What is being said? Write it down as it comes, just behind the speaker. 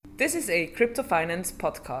This is a crypto finance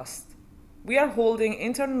podcast. We are holding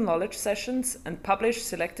internal knowledge sessions and publish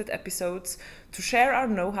selected episodes to share our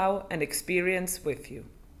know-how and experience with you.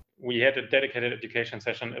 We had a dedicated education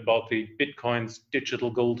session about the Bitcoin's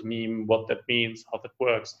digital gold meme, what that means, how that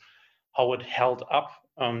works, how it held up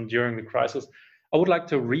during the crisis. I would like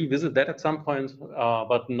to revisit that at some point,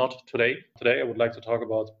 but not today. Today, I would like to talk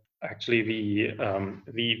about actually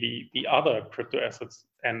the other crypto assets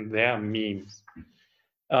and their memes.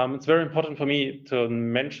 It's very important for me to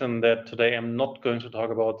mention that today I'm not going to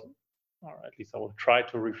talk about, or at least I will try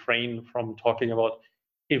to refrain from talking about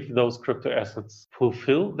if those crypto assets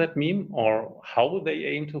fulfill that meme or how they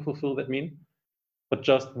aim to fulfill that meme, but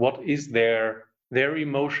just what is their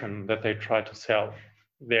emotion that they try to sell,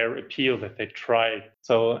 their appeal that they try.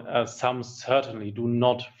 So some certainly do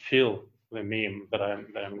not fill the meme that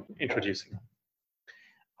I'm introducing.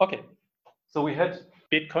 Okay, so we had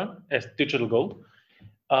Bitcoin as digital gold.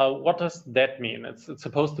 What does that mean? It's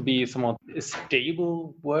supposed to be somewhat a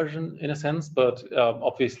stable version in a sense, but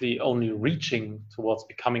obviously only reaching towards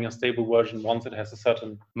becoming a stable version once it has a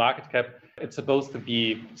certain market cap. It's supposed to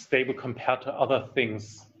be stable compared to other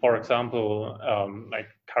things. For example, like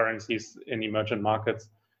currencies in emerging markets.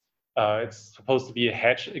 It's supposed to be a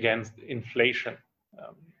hedge against inflation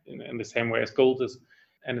in the same way as gold is,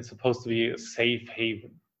 and it's supposed to be a safe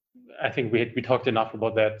haven. I think we talked enough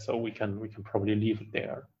about that, so we can probably leave it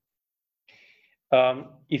there.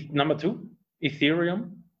 Number two,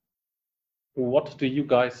 Ethereum. What do you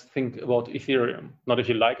guys think about Ethereum? Not if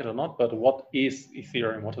you like it or not, but what is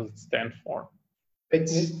Ethereum? What does it stand for?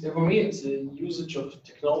 For me, it's a usage of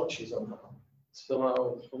technology somehow.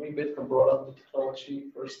 So for me, Bitcoin brought up the technology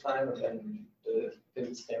first time, and then the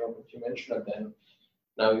things came up that you mentioned, and then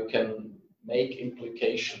now you can make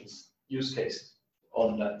implications, use cases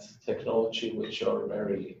on that technology, which are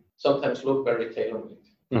sometimes look very tailor-made.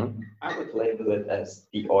 Mm-hmm. I would label it as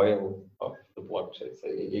the oil of the blockchain. So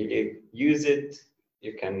you use it,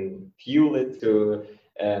 you can fuel it to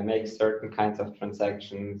make certain kinds of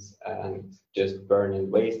transactions and just burn and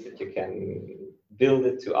waste it. You can build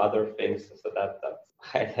it to other things. So that's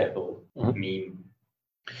high-level meme.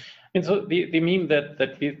 And so the meme that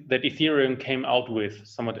Ethereum came out with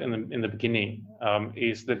somewhat in the beginning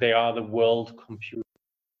is that they are the world computer.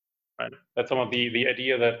 Right? That's some of the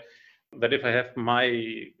idea that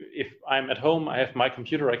if I'm at home, I have my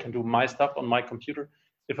computer, I can do my stuff on my computer.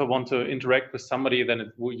 If I want to interact with somebody, then it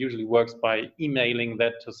usually works by emailing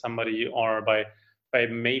that to somebody or by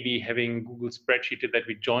maybe having Google spreadsheet that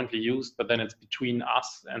we jointly use, but then it's between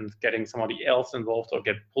us, and getting somebody else involved or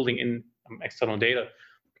pulling in external data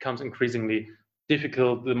becomes increasingly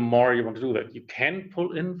difficult the more you want to do that. You can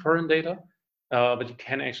pull in foreign data, but you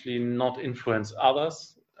can actually not influence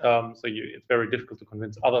others. It's very difficult to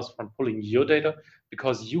convince others from pulling your data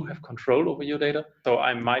because you have control over your data. So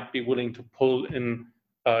I might be willing to pull in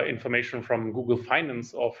information from Google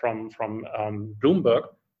Finance or from Bloomberg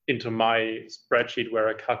into my spreadsheet where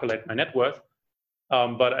I calculate my net worth.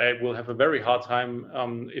 But I will have a very hard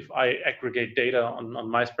time if I aggregate data on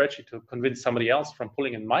my spreadsheet to convince somebody else from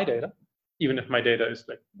pulling in my data, even if my data is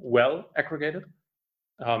well aggregated,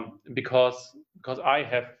 because I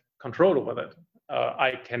have control over that.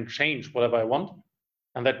 I can change whatever I want,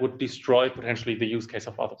 and that would destroy potentially the use case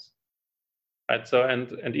of others. Right. So and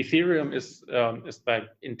Ethereum is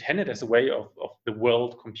intended as a way of the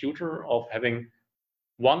world computer, of having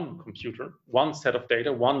one computer, one set of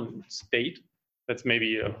data, one state. That's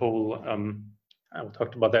maybe a whole. I will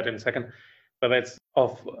talk about that in a second, but that's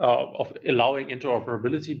of allowing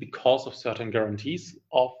interoperability because of certain guarantees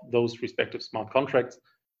of those respective smart contracts,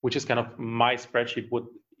 which is kind of my spreadsheet would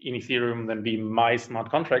in Ethereum then be my smart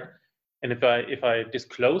contract. And if I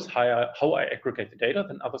disclose how I aggregate the data,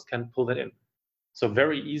 then others can pull that in. So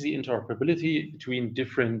very easy interoperability between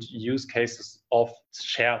different use cases of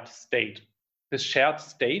shared state. This shared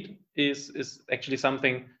state is actually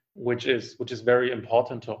something which is very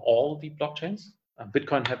important to all the blockchains.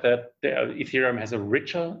 Bitcoin had that. Ethereum has a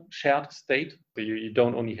richer shared state. So you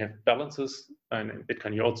don't only have balances, and in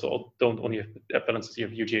Bitcoin you also don't only have balances. You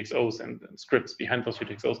have UTXOs and scripts behind those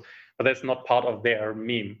UTXOs, but that's not part of their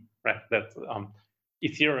meme, right? That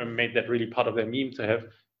Ethereum made that really part of their meme to have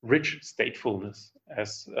rich statefulness,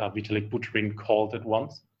 as Vitalik Buterin called it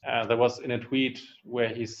once. There was in a tweet where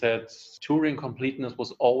he said Turing completeness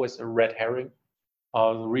was always a red herring.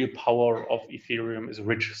 The real power of Ethereum is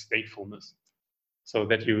rich statefulness, so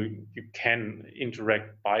that you can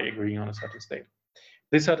interact by agreeing on a certain state.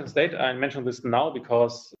 This certain state, I mentioned this now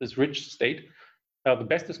because this rich state, the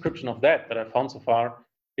best description of that I found so far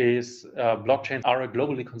is blockchains are a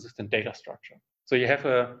globally consistent data structure. So you have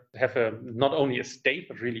a not only a state,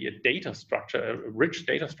 but really a data structure, a rich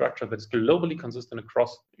data structure that's globally consistent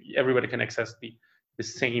across. Everybody can access the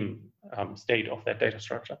same state of that data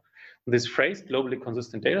structure. This phrase, globally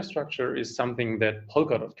consistent data structure, is something that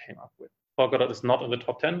Polkadot came up with. Polkadot is not in the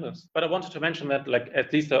top 10 list, but I wanted to mention that, like,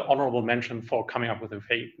 at least an honorable mention for coming up with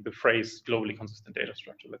the phrase globally consistent data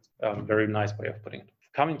structure. That's a very nice way of putting it.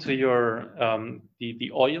 Coming to your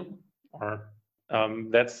the oil, or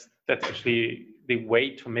that's actually the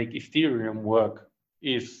way to make Ethereum work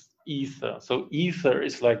is Ether. So Ether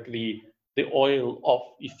is like the oil of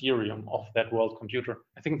Ethereum, of that world computer.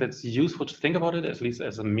 I think that's useful to think about it, at least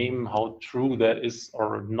as a meme. How true that is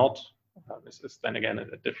or not, this is then again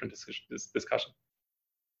a different discussion.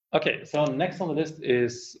 Okay, so next on the list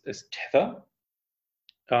is Tether.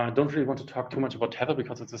 I don't really want to talk too much about Tether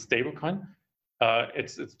because it's a stablecoin.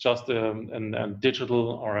 It's just a digital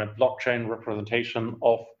or a blockchain representation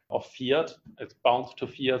of fiat. It's bound to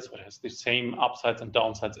fiat, so it has the same upsides and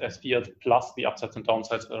downsides as fiat, plus the upsides and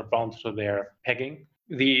downsides that are bound to their pegging.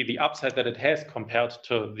 The upside that it has compared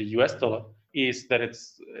to the US dollar is that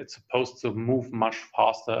it's supposed to move much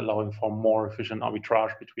faster, allowing for more efficient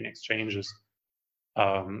arbitrage between exchanges.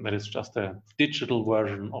 That is just a digital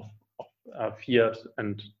version of fiat,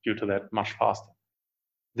 and due to that, much faster.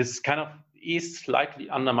 This kind of is slightly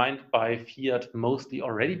undermined by fiat mostly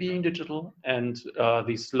already being digital, and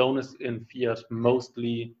the slowness in fiat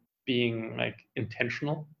mostly being like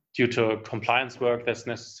intentional due to compliance work that's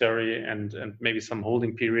necessary, and maybe some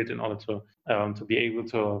holding period in order to be able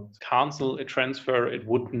to cancel a transfer. It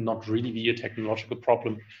would not really be a technological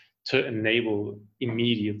problem to enable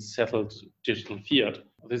immediate settled digital fiat.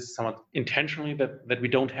 This is somewhat intentionally that we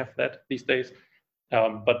don't have that these days,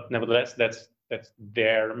 but nevertheless, that's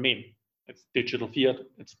their main. It's digital fiat.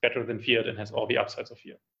 It's better than fiat and has all the upsides of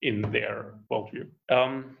fiat in their worldview.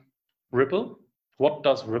 Ripple. What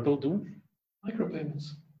does Ripple do?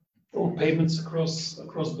 Micropayments, or payments across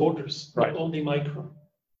borders, right. Not only micro.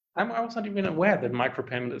 I was not even aware that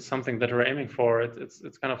micropayment is something that we're aiming for.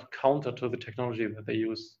 It's kind of counter to the technology that they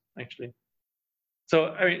use, actually. So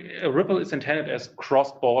I mean, Ripple is intended as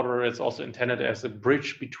cross-border. It's also intended as a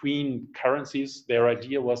bridge between currencies. Their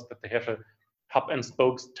idea was that they have a hub and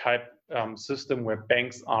spokes type system where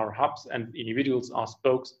banks are hubs and individuals are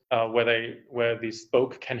spokes, where the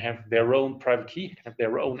spoke can have their own private key, can have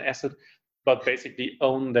their own asset, but basically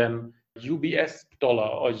own then UBS dollar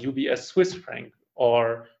or UBS Swiss franc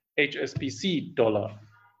or HSBC dollar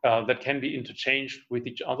that can be interchanged with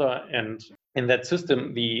each other. And in that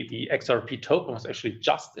system, the XRP token was actually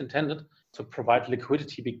just intended to provide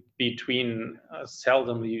liquidity between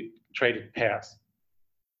seldomly traded pairs.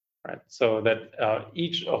 Right, so that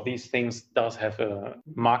each of these things does have a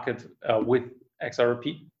market with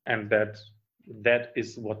XRP, and that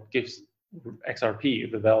is what gives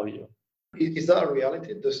XRP the value. Is that a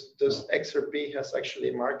reality? Does XRP has actually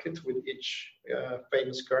a market with each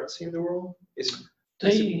famous currency in the world? Is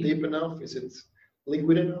it deep enough? Is it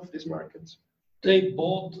liquid enough, these markets? They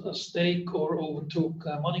bought a stake or overtook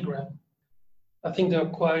MoneyGram. I think they are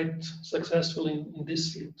quite successful in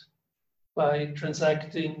this field by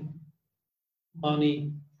transacting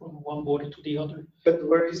money from one border to the other. But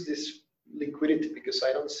where is this liquidity? Because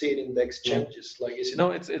I don't see it in the exchanges. Like, is it?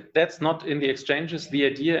 No, that's not in the exchanges. The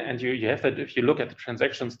idea, and you have that if you look at the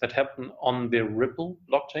transactions that happen on the Ripple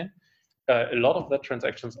blockchain, a lot of the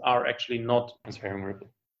transactions are actually not transferring Ripple.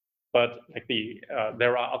 But like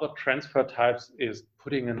there are other transfer types, is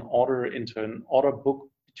putting an order into an order book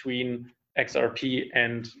between XRP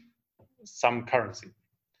and some currency.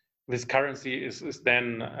 This currency is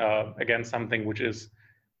then again something which is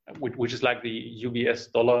like the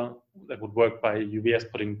UBS dollar that would work by UBS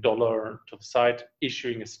putting dollar to the side,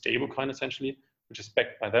 issuing a stable coin essentially, which is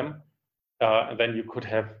backed by them. And then you could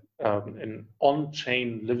have an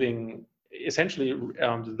on-chain living. Essentially,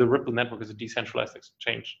 the Ripple network is a decentralized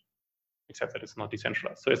exchange, except that it's not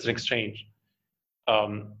decentralized. So it's an exchange.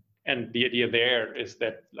 And the idea there is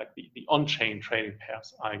that like the on-chain trading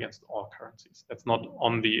pairs are against all currencies. That's not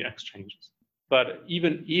on the exchanges. But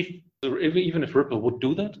even if Ripple would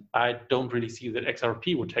do that, I don't really see that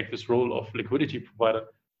XRP would take this role of liquidity provider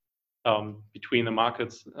between the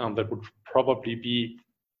markets. That would probably be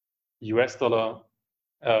US dollar,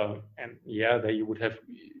 and yeah, there you would have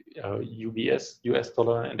UBS US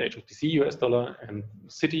dollar and HSBC US dollar and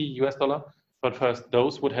Citi US dollar. But first,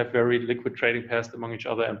 those would have very liquid trading pairs among each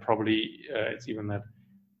other, and probably it's even that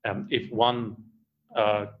if one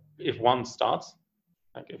starts,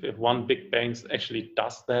 like if one big bank actually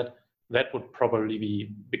does that, that would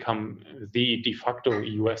probably become the de facto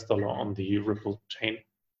US dollar on the Ripple chain,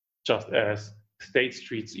 just as State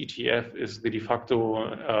Street's ETF is the de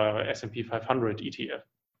facto S&P 500 ETF.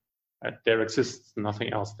 There exists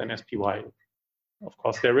nothing else than SPY. Of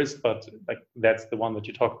course there is, but like that's the one that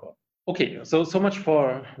you talk about. Okay, so much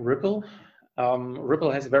for Ripple.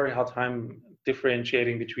 Ripple has a very hard time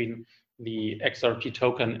differentiating between the XRP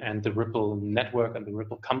token and the Ripple network and the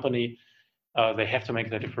Ripple company. They have to make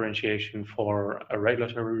that differentiation for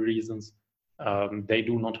regulatory reasons. They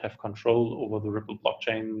do not have control over the Ripple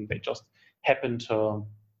blockchain. They just happen to,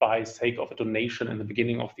 by sake of a donation in the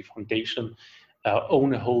beginning of the foundation,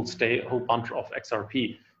 own a whole bunch of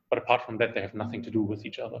XRP. But apart from that, they have nothing to do with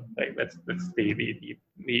each other. That's the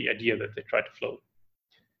idea that they try to float.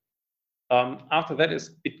 After that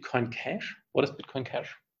is Bitcoin Cash. What is Bitcoin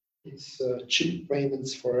Cash? It's cheap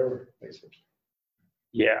payments forever, basically.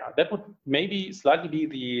 Yeah, that would maybe slightly be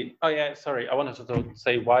the. Oh yeah, sorry. I wanted to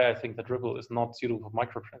say why I think that Ripple is not suitable for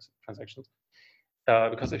microtransactions.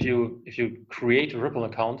 Because if you create a Ripple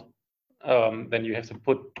account, then you have to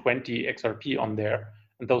put 20 XRP on there,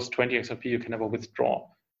 and those 20 XRP you can never withdraw.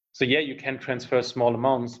 So yeah, you can transfer small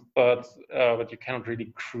amounts, but you cannot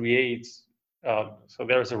really create. So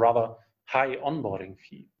there is a rather high onboarding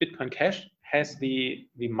fee. Bitcoin Cash has the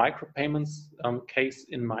micropayments case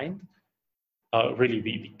in mind. Really,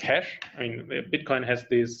 the cash. I mean, Bitcoin has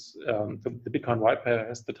this. The Bitcoin white paper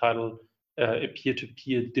has the title "A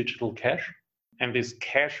peer-to-peer digital cash," and this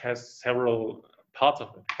cash has several parts of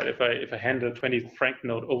it. But if I hand a 20 franc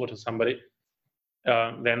note over to somebody,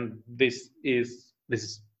 then this is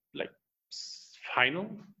like final.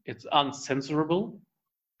 It's uncensorable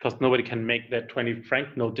because nobody can make that 20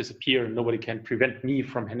 franc note disappear, and nobody can prevent me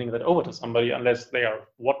from handing that over to somebody unless they are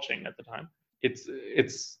watching at the time.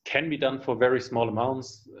 It's can be done for very small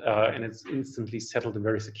amounts, and it's instantly settled and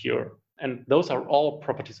very secure. And those are all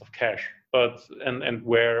properties of cash. But and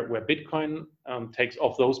where Bitcoin takes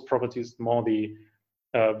off those properties more the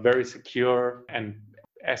very secure and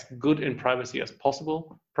as good in privacy as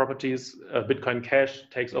possible properties, Bitcoin Cash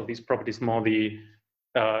takes off these properties more the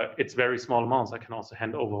it's very small amounts. I can also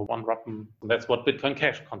hand over one Rappen. That's what Bitcoin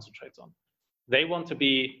Cash concentrates on. They want to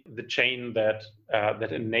be the chain that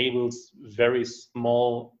enables very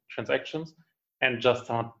small transactions and just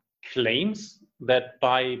claims that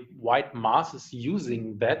by wide masses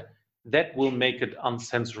using that will make it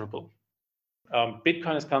uncensorable.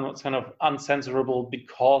 Bitcoin is kind of uncensorable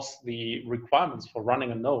because the requirements for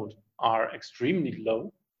running a node are extremely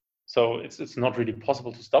low. So it's not really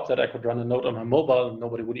possible to stop that. I could run a node on my mobile and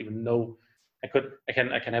nobody would even know. I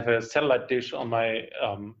can have a satellite dish on my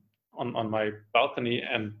on my balcony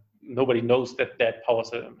and nobody knows that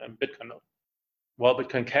powers a Bitcoin node. While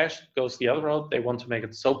Bitcoin Cash goes the other route, they want to make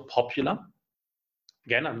it so popular.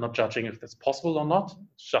 Again, I'm not judging if that's possible or not.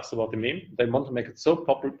 It's just about the meme. They want to make it so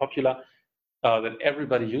popular that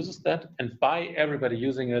everybody uses that, and by everybody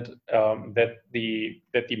using it, that the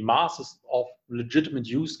masses of legitimate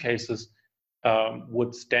use cases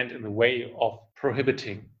would stand in the way of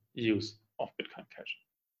prohibiting use of Bitcoin Cash.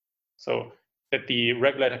 So that the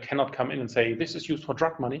regulator cannot come in and say this is used for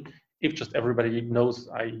drug money if just everybody knows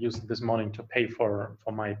I used it this morning to pay for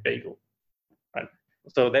my bagel, right?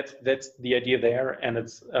 So that's the idea there, and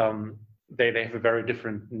it's they have a very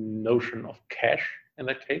different notion of cash in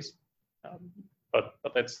that case. But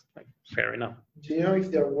that's like fair enough. Do you know if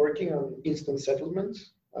they're working on instant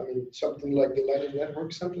settlements? I mean, something like the Lightning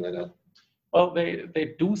Network, something like that? Well,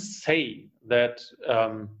 they do say that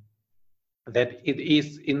that it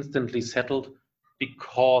is instantly settled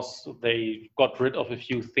because they got rid of a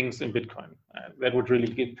few things in Bitcoin. That would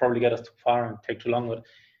really probably get us too far and take too long.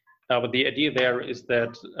 But the idea there is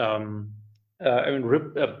that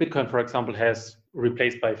Bitcoin, for example, has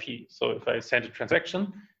replaced by a fee. So if I send a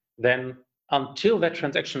transaction, then until that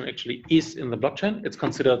transaction actually is in the blockchain, it's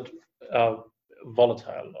considered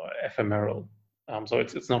volatile or ephemeral. So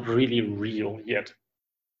it's not really real yet.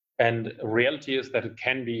 And reality is that it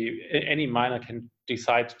can be, any miner can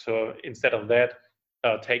decide to, instead of that,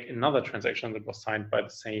 take another transaction that was signed by the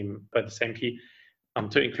same key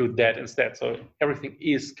to include that instead. So everything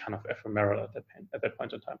is kind of ephemeral at that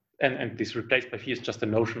point in time. And this replaced by fee is just a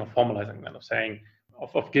notion of formalizing that, of saying,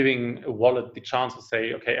 of giving a wallet the chance to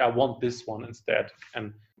say, okay, I want this one instead.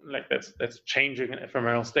 And like that's changing an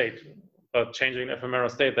ephemeral state. But changing an ephemeral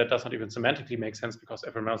state, that does not even semantically make sense because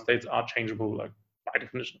ephemeral states are changeable, like by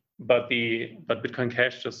definition. But Bitcoin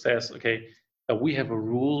Cash just says, okay, we have a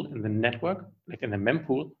rule in the network, like in the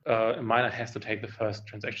mempool, a miner has to take the first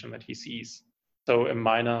transaction that he sees. So a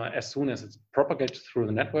miner, as soon as it's propagated through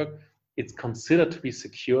the network, it's considered to be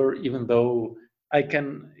secure, even though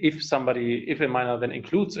if a miner then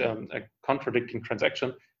includes a contradicting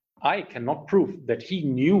transaction, I cannot prove that he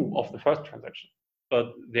knew of the first transaction.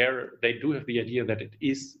 But they do have the idea that it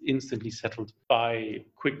is instantly settled by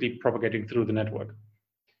quickly propagating through the network.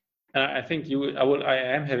 And I think I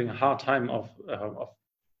am having a hard time of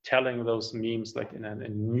telling those memes like in a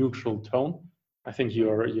neutral tone. I think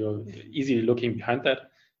you're easily looking behind that,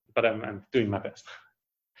 but I'm doing my best.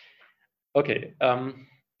 Okay.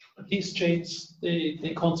 These chains,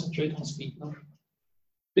 they concentrate on speed, no?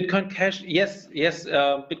 Bitcoin Cash, yes.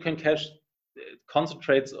 Bitcoin Cash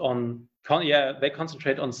concentrates on. They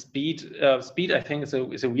concentrate on speed. Speed, I think,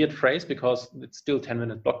 is a weird phrase because it's still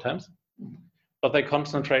 10-minute block times. But they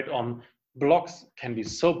concentrate on blocks can be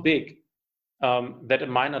so big that a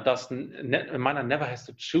miner never has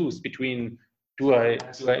to choose between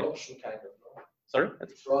Adoption kind of. No? Sorry?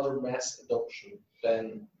 It's rather mass adoption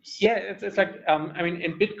than. Yeah, it's like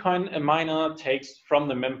in Bitcoin, a miner takes from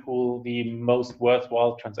the mempool the most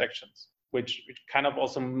worthwhile transactions, which kind of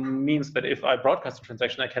also means that if I broadcast a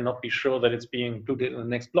transaction, I cannot be sure that it's being included in the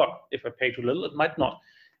next block. If I pay too little, it might not.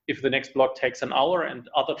 If the next block takes an hour and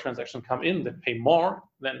other transactions come in that pay more,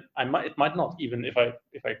 then it might not, even if I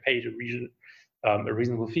paid a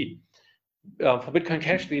reasonable fee. For Bitcoin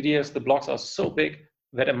Cash, the idea is the blocks are so big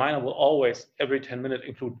that a miner will always, every 10 minutes,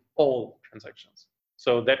 include all transactions.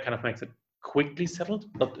 So that kind of makes it quickly settled,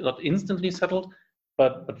 not instantly settled,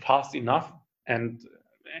 but fast enough. And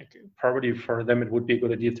probably for them, it would be a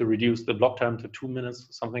good idea to reduce the block time to 2 minutes,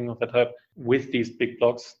 something of that type, with these big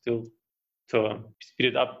blocks still to speed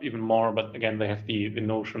it up even more. But again, they have the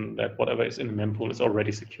notion that whatever is in the mempool is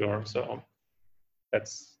already secure. So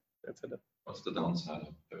that's it. What's the downside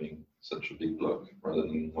of having such a big block rather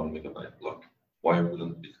than 1 megabyte block? Why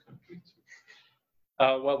wouldn't Bitcoin do it?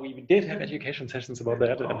 Well, we did have education sessions about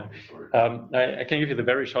that. I can give you the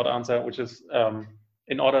very short answer, which is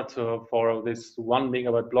in order for this 1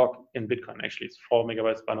 megabyte block in Bitcoin, actually it's 4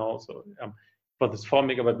 megabytes by now. So for this 4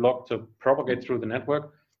 megabyte block to propagate through the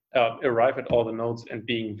network, arrive at all the nodes and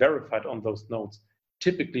being verified on those nodes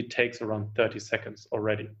typically takes around 30 seconds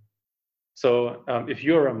already. So if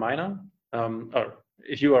you're a miner, or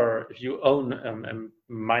if you own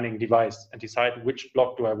a mining device and decide which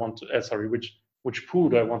block do I want to, which pool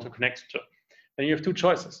do I want to connect to, then you have two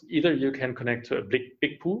choices. Either you can connect to a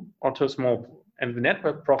big pool or to a small pool. And the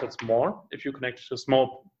network profits more if you connect to a small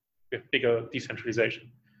pool with bigger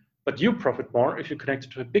decentralization. But you profit more if you connect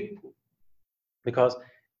to a big pool. Because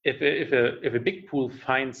if a big pool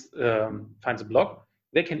finds a block,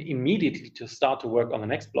 they can immediately just start to work on the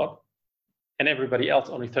next block, and everybody else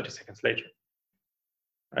only 30 seconds later.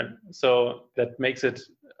 Right? So that makes it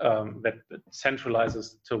that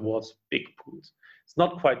centralizes towards big pools. It's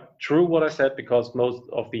not quite true what I said, because most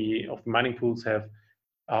of the mining pools have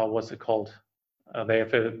what's it called?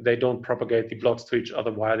 They don't propagate the blocks to each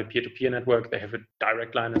other via the peer-to-peer network. They have a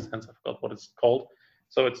direct line, in a sense. I forgot what it's called.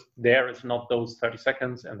 So it's not those 30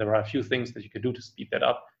 seconds, and there are a few things that you can do to speed that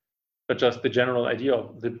up. But just the general idea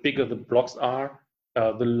of the bigger the blocks are,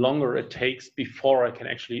 the longer it takes before I can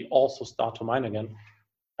actually also start to mine again.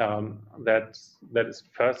 That is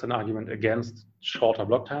first an argument against shorter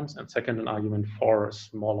block times, and second an argument for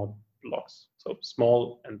smaller blocks. So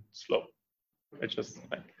small and slow, which is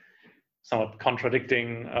like somewhat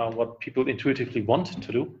contradicting what people intuitively want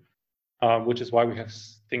to do, which is why we have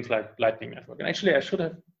things like Lightning Network. And actually, I should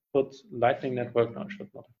have put Lightning Network. No, I should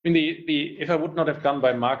not. I mean, if I would not have gone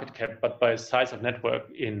by market cap, but by size of network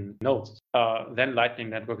in nodes, then Lightning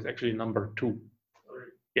Network is actually number 2.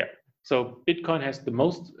 Yeah. So Bitcoin has the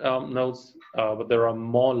most nodes, but there are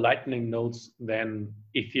more Lightning nodes than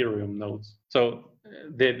Ethereum nodes. So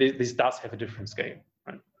this does have a different scale.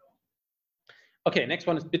 Right? Okay, next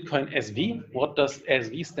one is Bitcoin SV. What does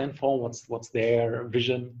SV stand for? What's their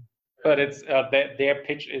vision? But it's their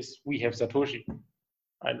pitch is we have Satoshi,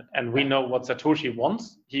 right? And we know what Satoshi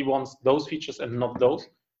wants. He wants those features and not those.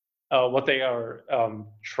 What they are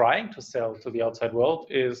trying to sell to the outside world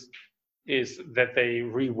is that they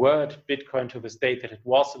reword Bitcoin to the state that it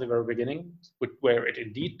was in the very beginning, where it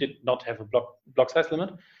indeed did not have a block size limit,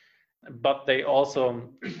 but they also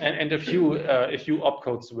and a few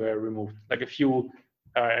opcodes were removed. Like a few,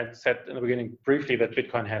 I said in the beginning briefly that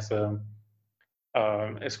Bitcoin has a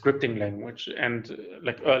scripting language, and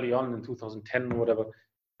like early on in 2010 or whatever,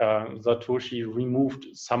 Satoshi removed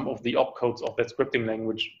some of the opcodes of that scripting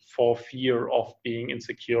language for fear of being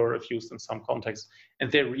insecure if used in some contexts,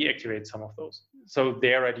 and they reactivate some of those. So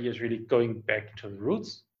their idea is really going back to the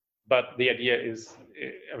roots, but the idea is,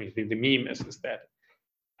 I mean, the meme is that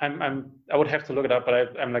I would have to look it up,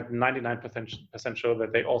 but I'm like 99% sure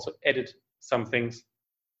that they also added some things,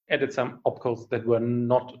 added some opcodes that were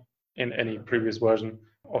not in any previous version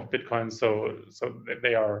Bitcoin. So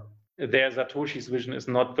their Satoshi's vision is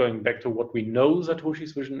not going back to what we know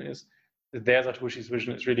Satoshi's vision is. Their Satoshi's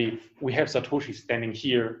vision is really, we have Satoshi standing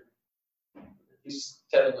here. He's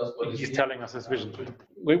telling us what He's telling us his vision,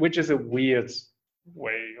 which is a weird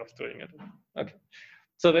way of doing it. Okay.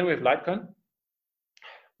 So then we have Litecoin.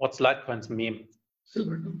 What's Litecoin's meme?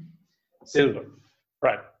 Silver.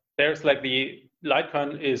 Right. There's like the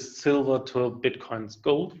Litecoin is silver to Bitcoin's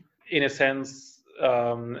gold. In a sense,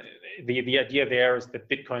 the idea there is that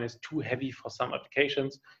Bitcoin is too heavy for some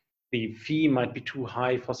applications. The fee might be too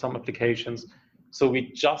high for some applications. So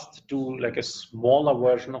we just do like a smaller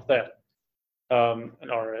version of that,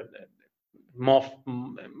 or a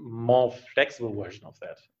more flexible version of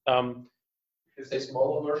that. Is a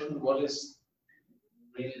smaller version? What is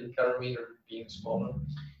really the parameter being smaller?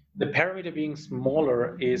 The parameter being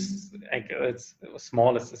smaller is, it's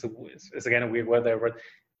small is again a weird word there, but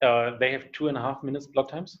they have 2.5 minutes block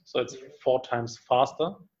times, so it's 4 times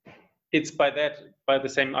faster. It's by the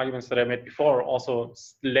same arguments that I made before, also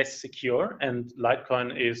less secure, and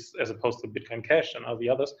Litecoin is, as opposed to Bitcoin Cash and all the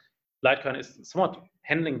others, Litecoin is somewhat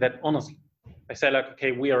handling that honestly. I say like,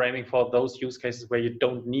 okay, we are aiming for those use cases where you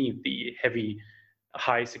don't need the heavy,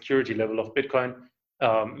 high security level of Bitcoin.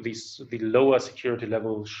 The lower security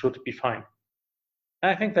level should be fine.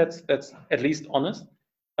 And I think that's at least honest.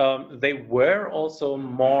 They were also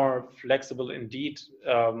more flexible indeed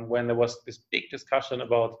when there was this big discussion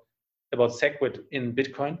about SegWit in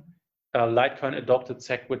Bitcoin. Litecoin adopted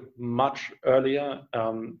SegWit much earlier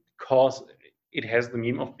because it has the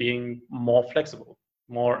meme of being more flexible,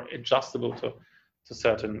 more adjustable to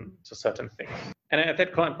certain things. And at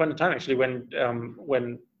that point in time, actually,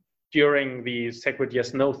 when during the SegWit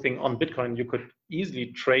yes no thing on Bitcoin, you could easily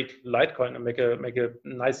trade Litecoin and make a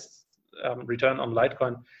nice return on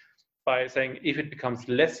Litecoin by saying if it becomes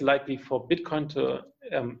less likely for Bitcoin to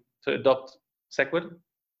adopt SegWit,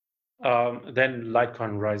 then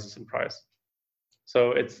Litecoin rises in price.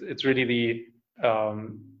 So it's really the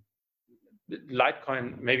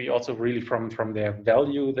Litecoin, maybe also really from their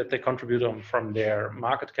value that they contribute on, from their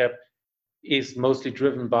market cap, is mostly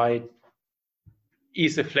driven by,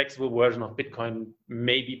 is a flexible version of Bitcoin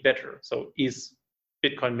maybe better? So is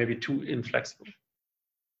Bitcoin maybe too inflexible?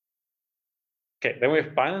 Okay, then we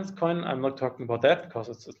have Binance Coin. I'm not talking about that because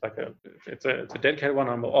it's like it's a dedicated one.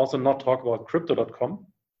 I'm also not talking about Crypto.com.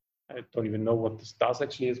 I don't even know what this does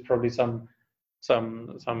actually. It's probably some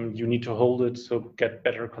you need to hold it to get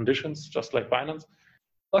better conditions, just like Binance.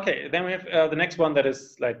 Okay, then we have the next one that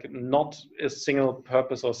is like not a single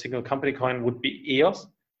purpose or single company coin would be EOS.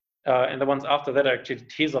 And the ones after that are actually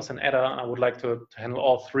Tezos and ADA. I would like to handle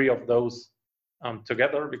all 3 of those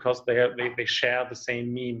together because they share the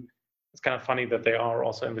same meme. It's kind of funny that they are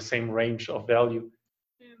also in the same range of value.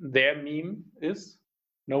 Their meme is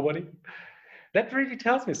nobody. That really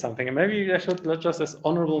tells me something. And maybe I should not just as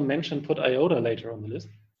honorable mention put IOTA later on the list.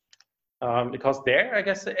 Because there, I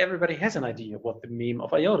guess everybody has an idea what the meme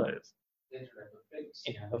of IOTA is. Internet of Things.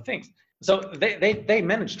 Internet of Things. So they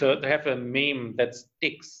managed to have a meme that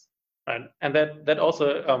sticks, right? And that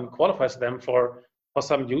also qualifies them for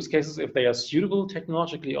some use cases. If they are suitable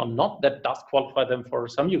technologically or not, that does qualify them for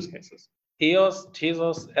some use cases. EOS,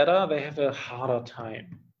 Tezos, ADA, they have a harder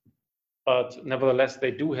time. But nevertheless,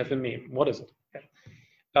 they do have a meme. What is it? Okay.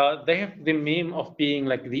 They have the meme of being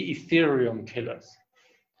like the Ethereum killers.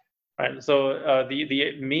 Right. So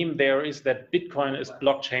the meme there is that Bitcoin is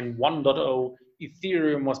blockchain 1.0,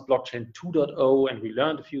 Ethereum was blockchain 2.0, and we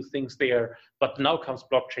learned a few things there, but now comes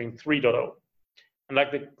blockchain 3.0. And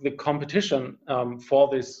like the competition for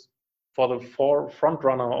the front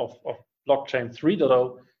runner of blockchain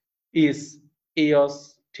 3.0 is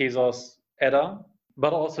EOS, Tezos, ADA,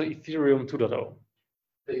 but also Ethereum 2.0.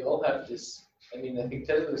 They all have this, I mean, I think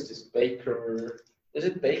Tezos is this baker, is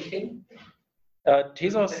it baking?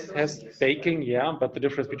 Tezos has baking, yeah, but the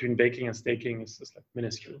difference between baking and staking is like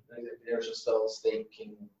minuscule. They're just all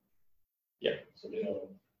staking. Yeah. So they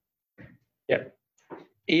don't. Yeah.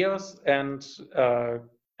 EOS and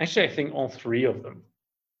actually, I think all 3 of them.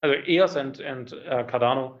 EOS and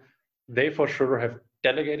Cardano, they for sure have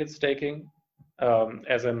delegated staking,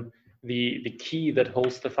 as in the key that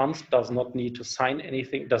holds the funds does not need to sign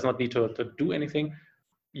anything, does not need to do anything.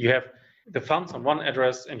 You have the funds on one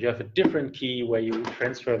address and you have a different key where you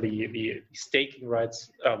transfer the staking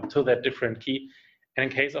rights to that different key. And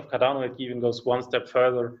in case of Cardano, it even goes one step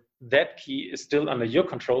further. That key is still under your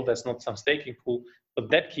control. There's not some staking pool, but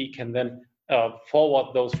that key can then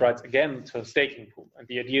forward those rights again to a staking pool. And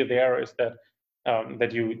the idea there is that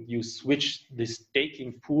that you switch the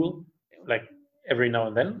staking pool, like every now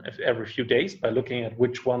and then, every few days, by looking at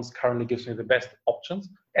which ones currently gives me the best options.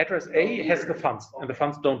 Address A has the funds, and the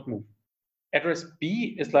funds don't move. Address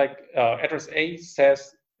B is like address A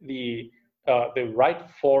says the right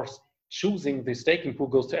for choosing the staking pool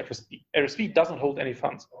goes to address B. Address B doesn't hold any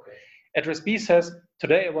funds. Okay. Address B says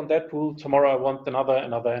today I want that pool, tomorrow I want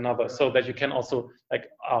another, so that you can also like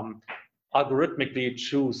algorithmically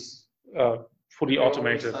choose fully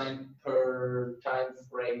automated. Per time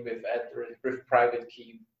frame with private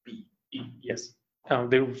key B. Yes.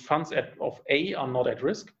 The funds of A are not at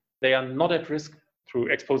risk. They are not at risk through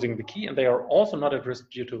exposing the key, and they are also not at risk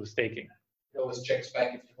due to the staking. It always checks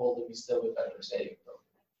back if you hold it still with address A.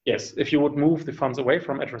 Yes, if you would move the funds away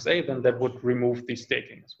from address A, then that would remove the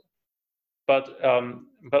staking as well.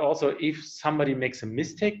 But also, if somebody makes a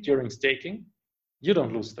mistake during staking, you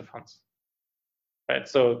don't lose the funds, right?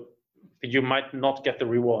 So you might not get the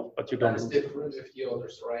reward, but you don't lose. That's different with the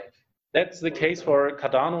others, right? That's the case for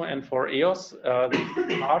Cardano and for EOS.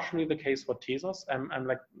 Partially the case for Tezos. I'm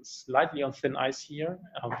like slightly on thin ice here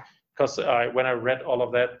because when I read all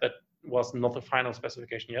of that, that was not the final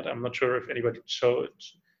specification yet. I'm not sure if anybody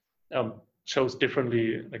chose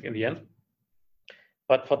differently, like in the end.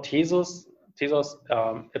 But for Tezos,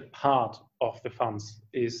 a part of the funds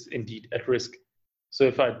is indeed at risk. So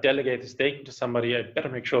if I delegate the staking to somebody, I better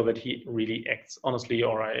make sure that he really acts honestly,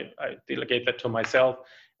 or I delegate that to myself,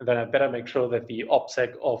 and then I better make sure that the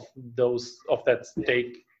OPSEC of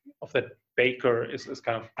that baker is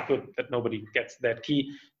kind of good, that nobody gets that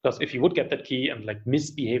key. Because if you would get that key and like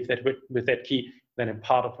misbehave with that key, then a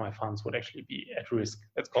part of my funds would actually be at risk.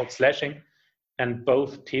 That's called slashing. And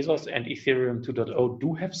both Tezos and Ethereum 2.0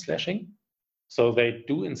 do have slashing. So they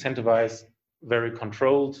do incentivize very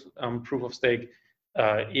controlled proof of stake.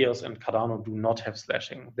 EOS and Cardano do not have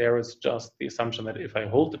slashing. There is just the assumption that if I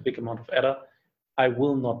hold a big amount of ADA, I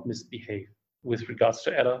will not misbehave with regards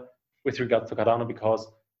to ADA, with regards to Cardano, because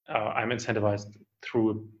I'm incentivized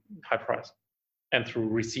through high price and through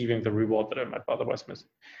receiving the reward that I might otherwise miss.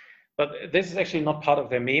 But this is actually not part of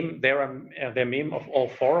their meme. Their meme of all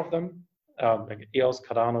four of them, like EOS,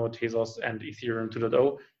 Cardano, Tezos, and Ethereum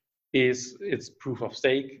 2.0, is it's proof of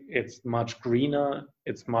stake. It's much greener.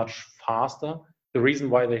 It's much faster. The reason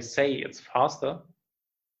why they say it's faster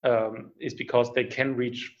is because they can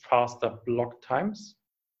reach faster block times,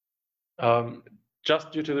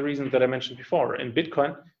 just due to the reason that I mentioned before. In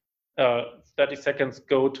Bitcoin, 30 seconds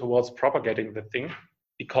go towards propagating the thing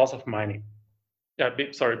because of mining.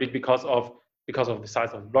 Because of the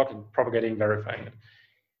size of the block and propagating, verifying it.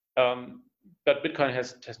 But Bitcoin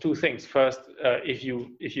has two things. First, if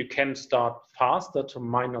you can start faster to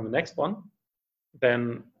mine on the next one,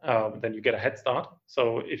 then you get a head start.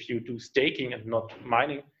 So if you do staking and not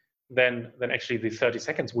mining, then actually the 30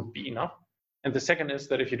 seconds would be enough. And the second is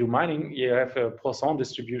that if you do mining, you have a Poisson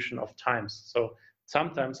distribution of times. So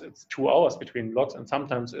sometimes it's 2 hours between blocks, and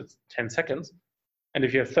sometimes it's 10 seconds. And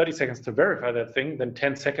if you have 30 seconds to verify that thing, then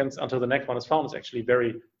 10 seconds until the next one is found is actually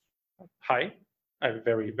very high,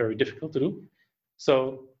 very, very difficult to do.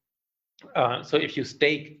 So if you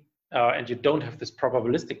stake and you don't have this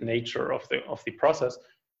probabilistic nature of the process,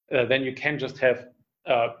 then you can just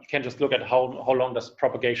look at how long does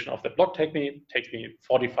propagation of the block take me. It takes me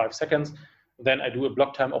 45 seconds. Then I do a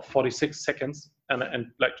block time of 46 seconds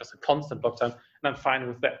and like just a constant block time, and I'm fine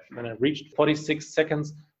with that. And then I reached 46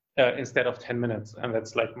 seconds instead of 10 minutes, and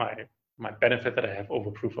that's like my benefit that I have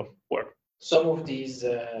over proof of work. Some of these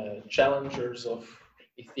challengers of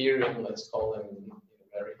Ethereum, let's call them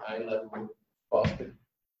very high level, Boston.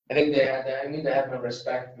 I think they have my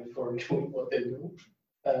respect for doing what they do.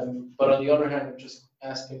 But on the other hand, I'm just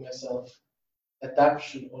asking myself,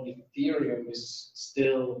 adoption on Ethereum is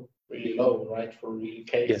still really low, right, for real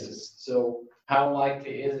cases. Yes. So how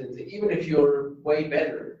likely is it, even if you're way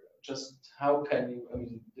better, just how can you, I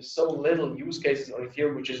mean, there's so little use cases on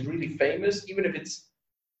Ethereum, which is really famous, even if it's,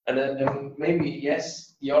 and then maybe,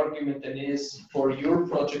 yes, the argument then is for your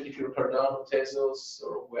project, if you're Cardano, Tezos,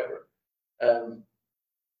 or whoever,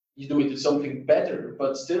 you do it to something better,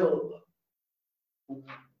 but still,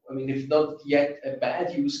 I mean, if not yet a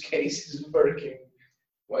bad use case is working,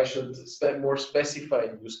 why should more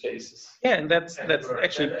specified use cases? Yeah, and that's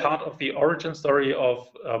actually part of the origin story of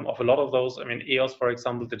a lot of those. I mean, EOS, for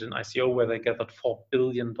example, did an ICO where they gathered $4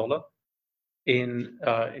 billion in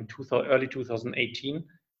early 2018.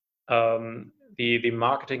 The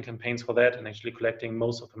marketing campaigns for that and actually collecting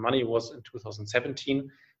most of the money was in 2017.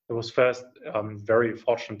 There was first very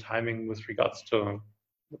fortunate timing with regards to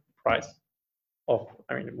the price of,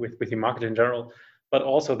 I mean, with the market in general, but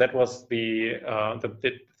also that was the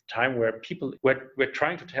time where people were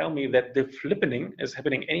trying to tell me that the flippening is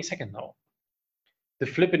happening any second now. the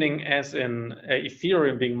flippening as in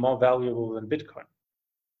Ethereum being more valuable than Bitcoin,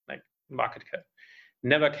 like market cap.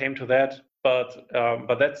 Never came to that, but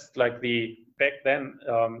that's like back then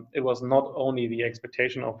it was not only the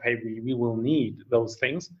expectation of, hey, we will need those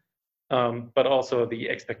things, but also the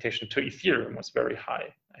expectation to Ethereum was very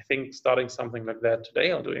high. I think starting something like that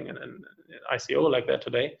today or doing an ICO like that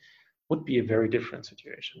today would be a very different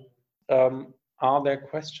situation. Are there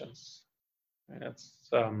questions?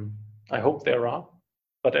 I hope there are,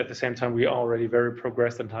 but at the same time, we are already very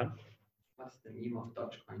progressed in time. What's the meme of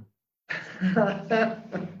Dogecoin?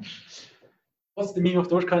 What's the meme of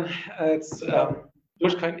Dogecoin?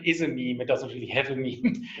 Dogecoin is a meme. It doesn't really have a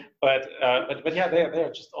meme, but yeah,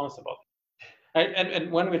 they're just honest about it.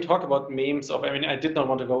 And when we talk about memes I did not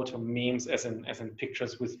want to go to memes as in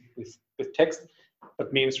pictures with text,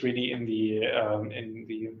 but memes really in the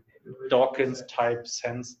Dawkins type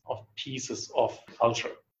sense of pieces of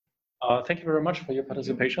culture. Thank you very much for your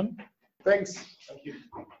participation. Thanks. Thank you.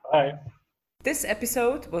 Bye. This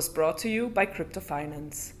episode was brought to you by Crypto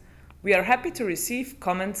Finance. We are happy to receive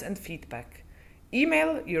comments and feedback.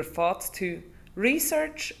 Email your thoughts to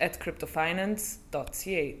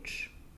research@cryptofinance.ch.